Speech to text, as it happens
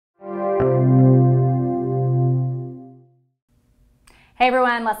Hey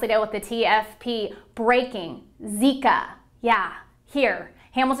everyone, Leslie Dale with the TFP. Breaking Zika. Yeah, here.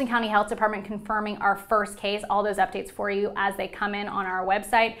 Hamilton County Health Department confirming our first case. All those updates for you as they come in on our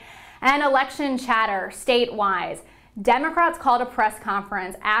website. And election chatter statewide. Democrats called a press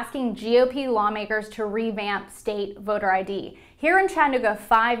conference asking GOP lawmakers to revamp state voter ID. Here in Chattanooga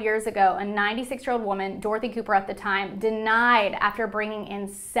 5 years ago, a 96-year-old woman, Dorothy Cooper at the time, denied after bringing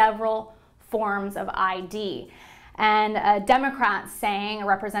in several forms of ID. And a Democrat saying, a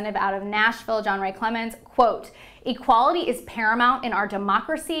representative out of Nashville, John Ray Clemens, quote, "Equality is paramount in our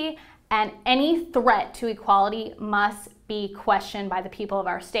democracy, and any threat to equality must be questioned by the people of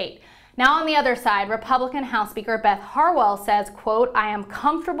our state." Now on the other side, Republican House Speaker Beth Harwell says, quote, "I am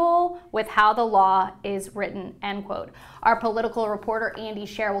comfortable with how the law is written," end quote. Our political reporter Andy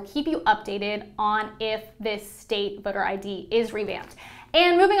Scher will keep you updated on if this state voter ID is revamped.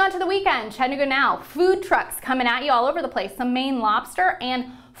 And moving on to the weekend, Chattanooga Now, food trucks coming at you all over the place, some Maine lobster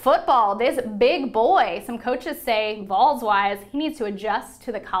and football. This big boy, some coaches say, Vols-wise, he needs to adjust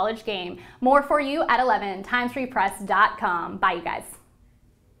to the college game. More for you at 11, timesfreepress.com. Bye, you guys.